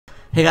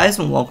Hey guys,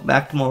 and welcome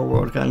back to more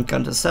World Gun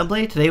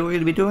Assembly. Today we're going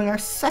to be doing our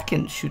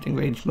second shooting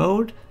range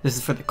mode. This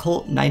is for the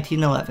Colt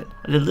 1911.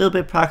 I did a little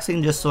bit of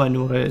practicing just so I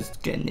knew what I was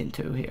getting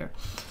into here.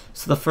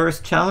 So the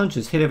first challenge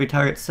is hit every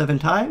target 7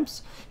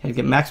 times. You have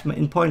to get maximum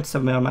in points,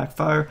 7 automatic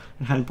fire,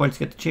 and 100 points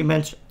to get the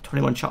achievement,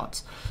 21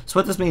 shots. So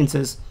what this means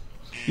is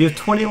you have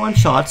 21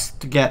 shots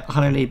to get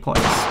 108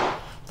 points.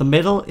 The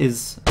middle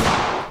is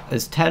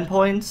 10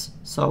 points,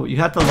 so you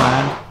have to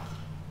land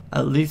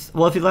at least,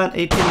 well, if you land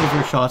 18 of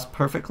your shots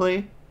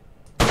perfectly,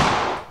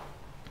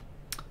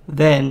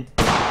 then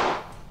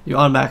you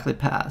automatically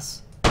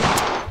pass.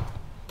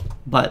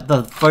 But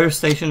the fire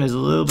station is a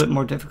little bit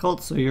more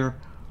difficult, so you're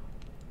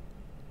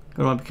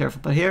gonna want to be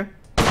careful. But here,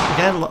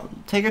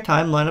 again, take your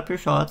time, line up your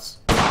shots.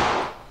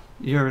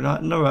 You're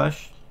not in a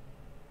rush.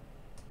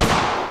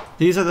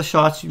 These are the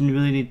shots you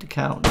really need to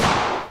count.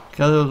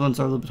 The other ones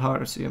are a little bit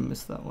harder, so you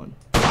missed that one.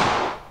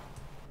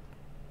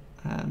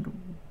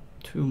 And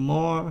 2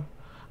 more.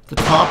 At the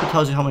top, it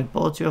tells you how many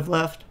bullets you have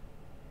left.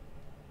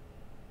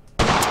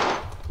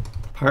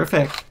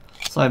 Perfect.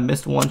 So I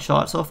missed 1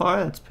 shot so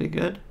far. That's pretty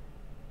good.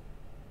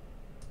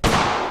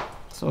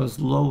 So I was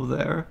low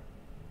there.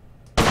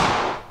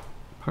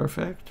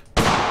 Perfect.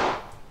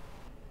 That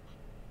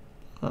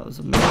was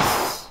a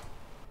miss.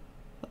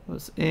 That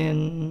was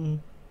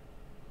in.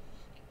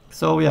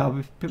 So yeah,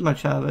 we pretty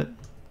much have it.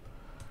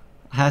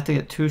 I had to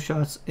get 2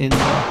 shots in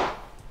the.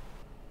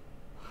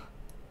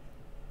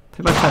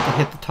 Pretty much had to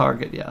hit the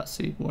target. Yeah,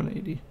 see,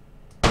 180.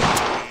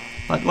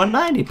 But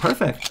 190.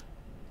 Perfect.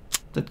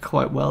 Did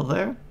quite well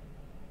there.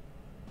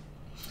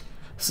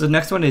 So the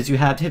next one is you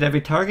have to hit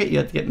every target. You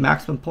have to get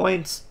maximum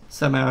points.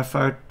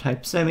 Semi-fire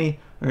type semi.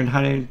 Earn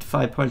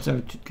 105 points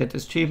to get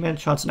this achievement.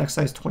 Shots next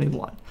size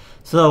 21.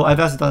 So I've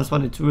actually done this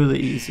one. It's really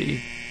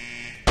easy.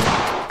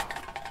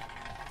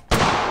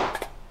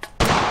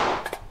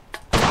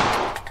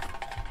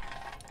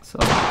 So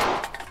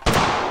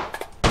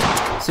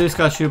you just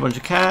gotta shoot a bunch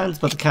of cans,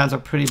 but the cans are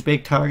pretty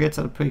big targets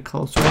at a pretty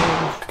close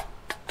range.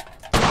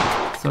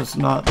 So it's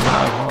not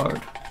that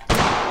hard.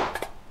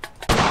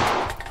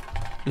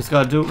 Just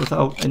gotta do it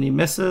without any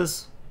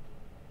misses.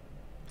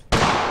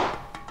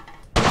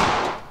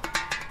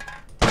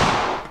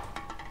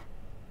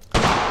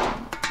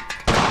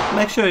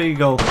 Make sure you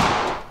go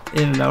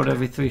in and out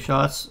every 3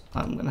 shots.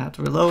 I'm gonna have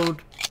to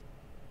reload.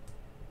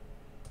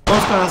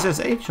 Most guns has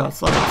 8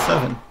 shots, like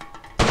 7.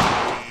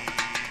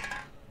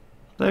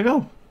 There you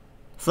go.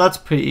 So that's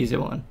a pretty easy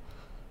one.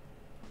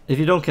 If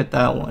you don't get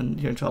that one,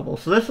 you're in trouble.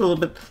 So this is a little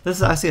bit. This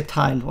is actually a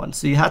timed one.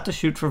 So you have to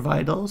shoot for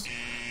vitals,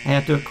 and you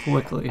have to do it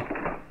quickly.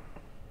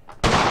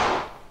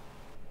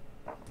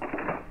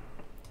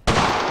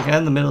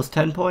 Again, the middle is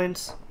 10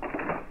 points.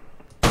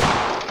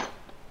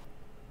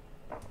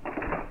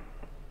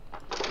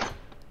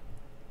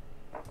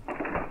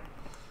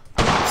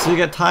 So you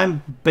get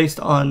time based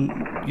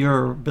on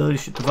your ability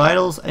to shoot the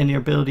vitals and your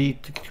ability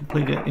to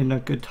complete it in a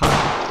good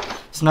time.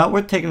 It's not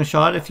worth taking a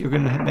shot if you're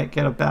going to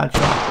get a bad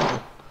shot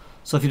though.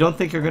 So if you don't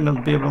think you're going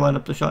to be able to line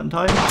up the shot in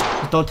time,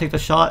 just don't take the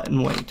shot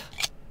and wait.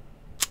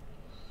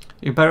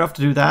 You're better off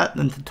to do that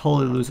than to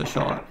totally lose a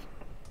shot.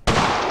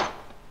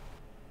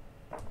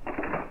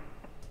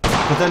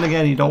 But then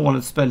again, you don't want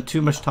to spend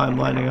too much time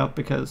lining up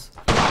because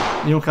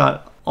you don't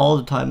got all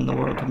the time in the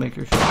world to make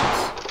your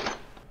shots.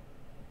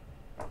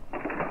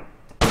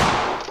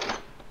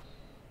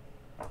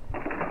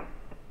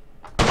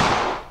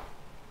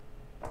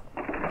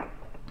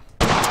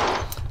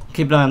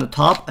 Keep an eye on the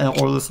top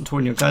or listen to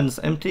when your gun is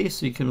empty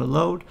so you can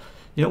reload.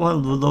 You don't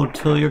want to reload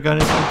till your gun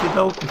is empty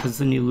though, because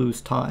then you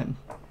lose time.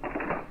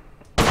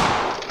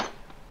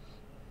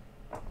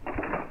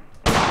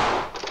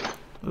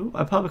 Ooh,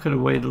 I probably could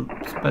have waited,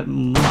 spent a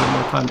little bit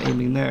more time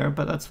aiming there,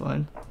 but that's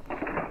fine.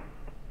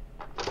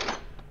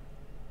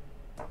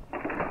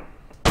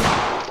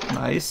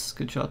 Nice,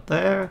 good shot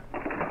there.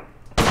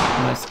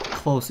 Nice,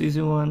 close,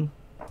 easy one.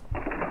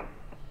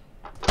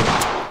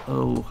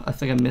 Oh, I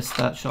think I missed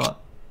that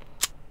shot.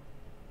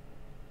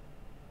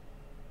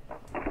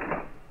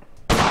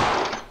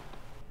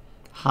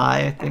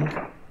 High, I think.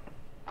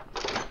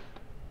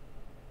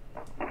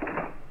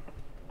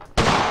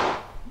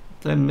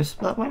 Did I miss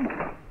that one?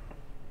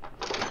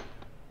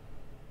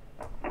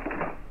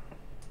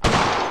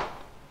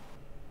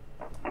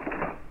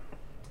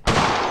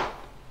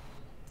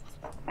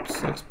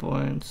 Six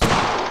points.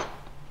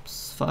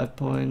 5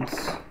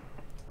 points.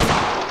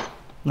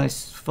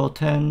 Nice full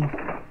 10.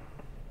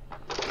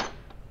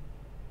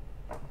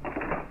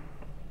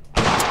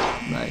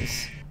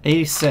 Nice.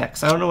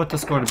 86. I don't know what the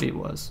score to beat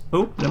was.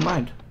 Oh, never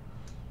mind.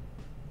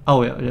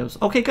 Oh yeah, it was.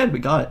 Okay, good. We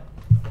got it.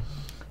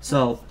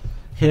 So,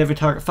 hit every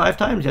target 5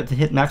 times. You have to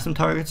hit maximum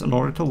targets in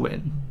order to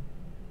win.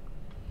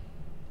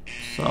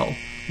 So,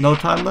 no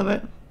time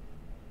limit.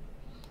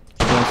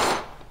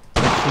 Just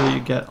make sure you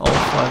get all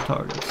 5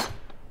 targets.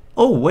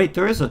 Oh wait,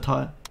 there is a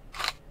time.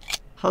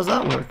 How's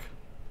that work?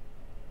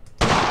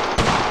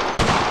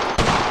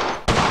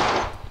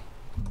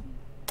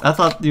 I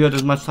thought you had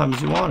as much time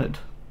as you wanted.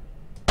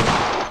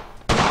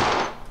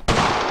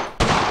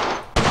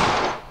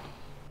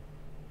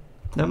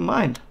 Never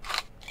mind.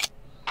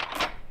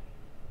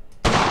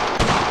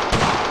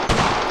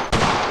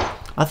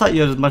 I thought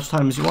you had as much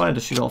time as you wanted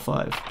to shoot all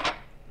 5.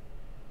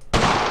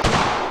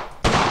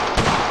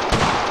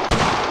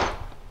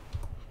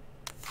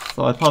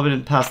 So I probably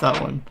didn't pass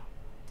that one.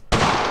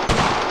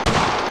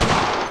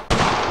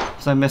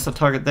 So I missed a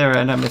target there,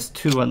 and I missed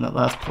 2 on that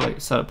last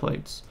plate, set of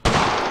plates.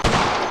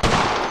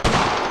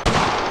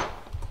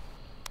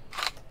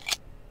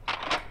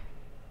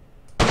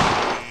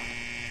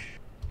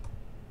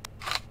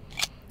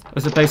 Or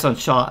is it based on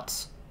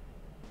shots?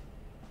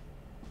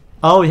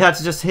 Oh, you had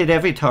to just hit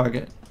every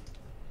target.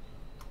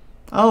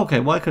 Oh, okay,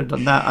 well I could have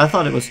done that. I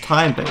thought it was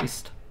time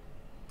based.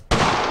 But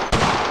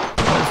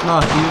it's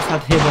not, you just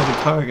have to hit every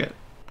target.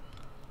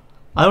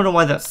 I don't know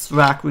why that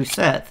rack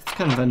reset. It's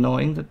kind of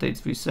annoying that they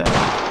reset.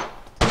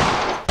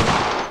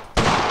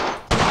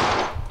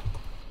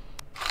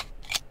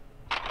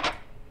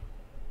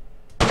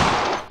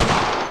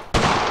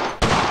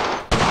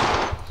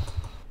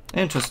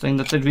 Interesting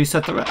that they'd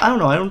reset the rack. I don't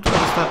know, I don't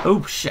understand.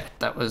 Oh shit,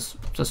 that was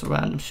just a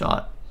random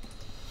shot.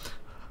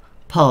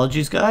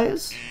 Apologies,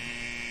 guys.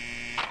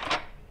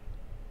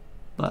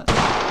 But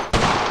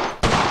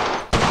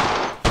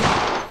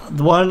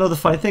the one other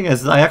funny thing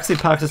is I actually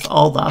practiced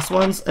all last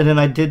ones, and then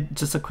I did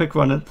just a quick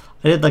run. And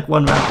I did like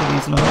 1 rack of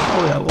these, and I'm like,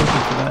 oh yeah, it won't be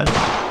too bad.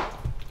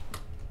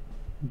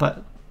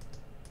 But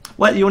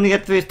what? You only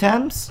get 3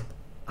 attempts?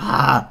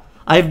 Ah,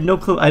 I have no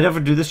clue. I never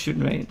do this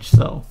shooting range,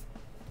 so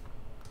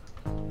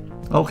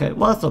okay.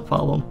 Well, that's no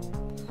problem.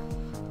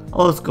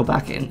 Oh, let's go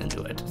back in and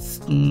do it.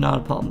 It's not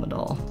a problem at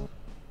all.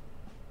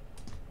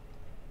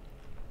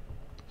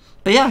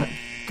 But yeah,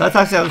 that's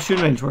actually how the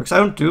shooting range works. I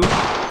don't do,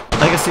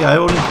 like I say,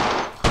 I've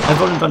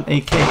only done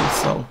AK,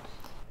 so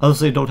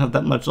obviously I don't have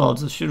that much knowledge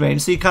of the shooting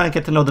range, so you kind of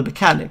get to know the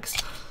mechanics.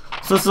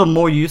 So this is a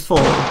more useful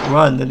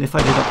run than if I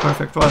did a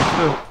perfect run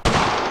through.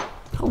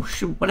 Oh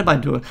shoot, what am I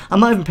doing?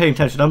 I'm not even paying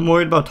attention. I'm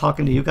worried about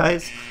talking to you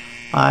guys.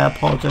 I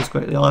apologize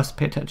greatly. I'll have to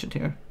pay attention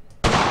here.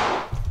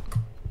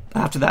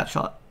 After that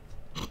shot.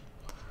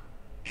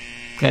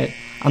 Okay,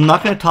 I'm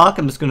not going to talk,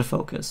 I'm just going to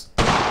focus.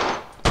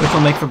 Which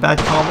will make for bad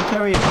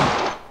commentary,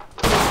 but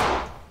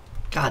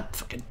God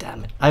fucking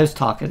damn it. I was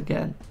talking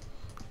again.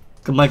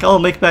 I'm like, oh,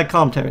 make bad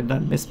commentary, and I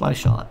missed my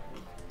shot.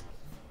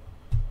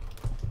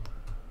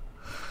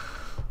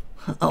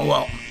 Oh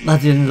well,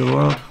 not the end of the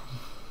world.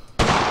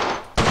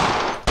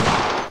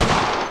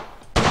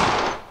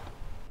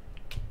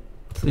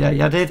 So yeah,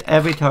 you have to hit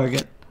every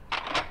target.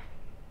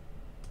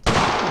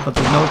 But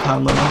there's no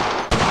time limit.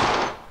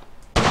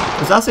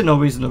 There's actually no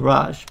reason to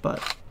rush, but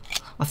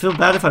I feel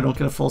bad if I don't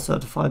get a full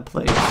set of 5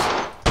 plates.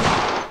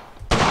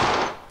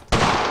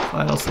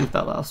 Fine, I'll sleep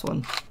that last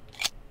one.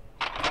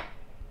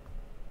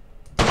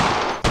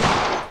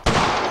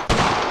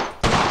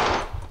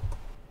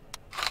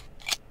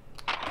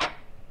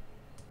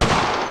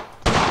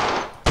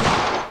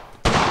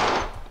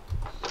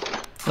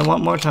 I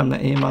want more time to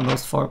aim on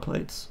those 4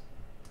 plates.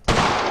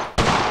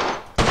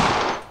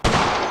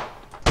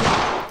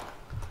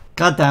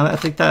 God damn it, I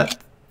think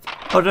that...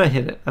 Oh, did I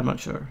hit it? I'm not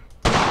sure.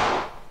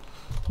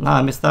 Nah,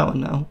 I missed that one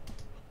now.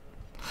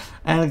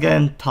 And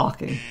again,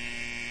 talking.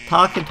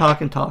 Talking.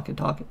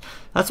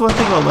 That's one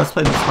thing about Let's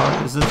Play that's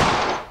hard, is it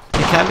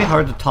can be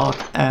hard to talk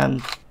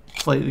and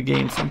play the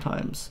game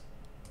sometimes.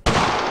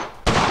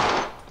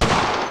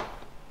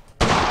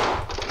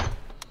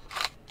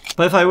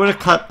 But if I would have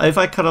cut out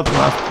the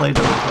last plate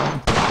every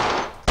time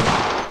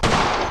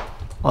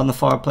on the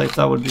far plates,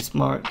 that would be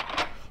smart.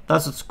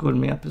 That's what screwed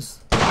me up, is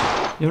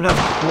you don't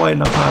have quite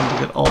enough time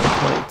to get all the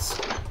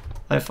plates,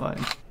 I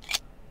find.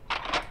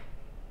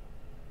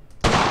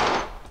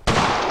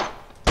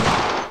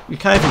 You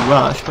kind of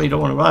rush, but you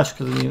don't want to rush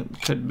because then you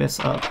could miss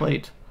a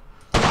plate.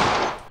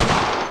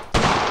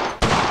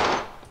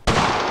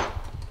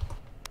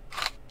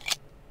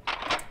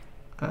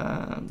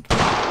 And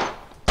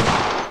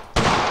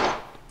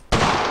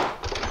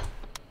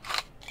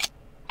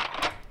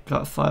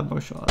got 5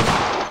 more shots.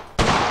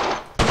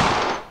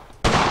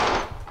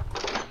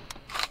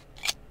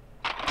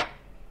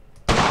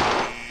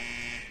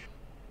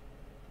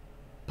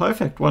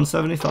 Perfect,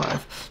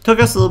 175. Took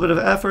us a little bit of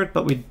effort,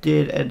 but we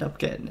did end up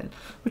getting it,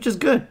 which is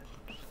good.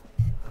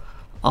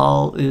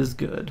 All is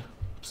good.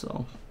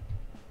 So,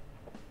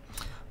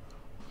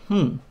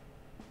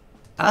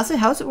 honestly,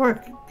 how does it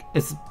work?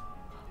 It's,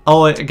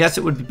 oh, I guess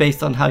it would be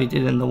based on how you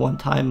did in the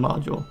one-time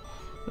module.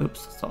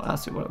 Oops, that's not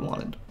actually what I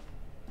wanted.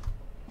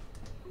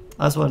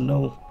 I just want to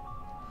know.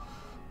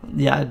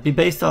 Yeah, it'd be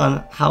based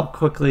on how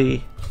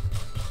quickly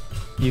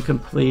you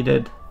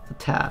completed the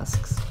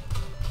tasks.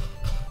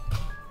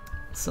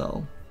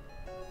 So,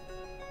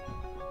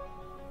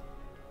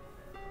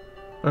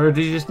 or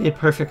do you just need a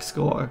perfect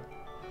score?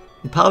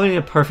 You probably need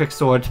a perfect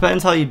score. It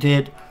depends how you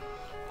did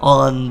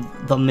on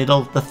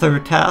the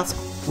third task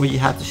where you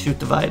had to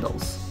shoot the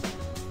vitals.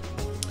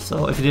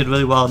 So if you did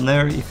really well in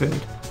there, you could,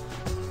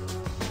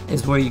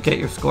 is where you get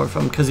your score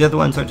from, because the other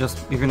ones are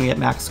just, you're gonna get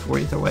max score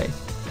either way.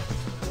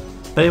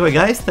 But anyway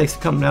guys, thanks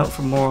for coming out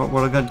for more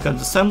World of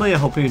Guns Assembly. I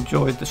hope you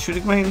enjoyed the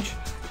shooting range,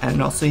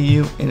 and I'll see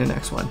you in the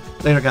next one.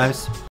 Later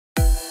guys.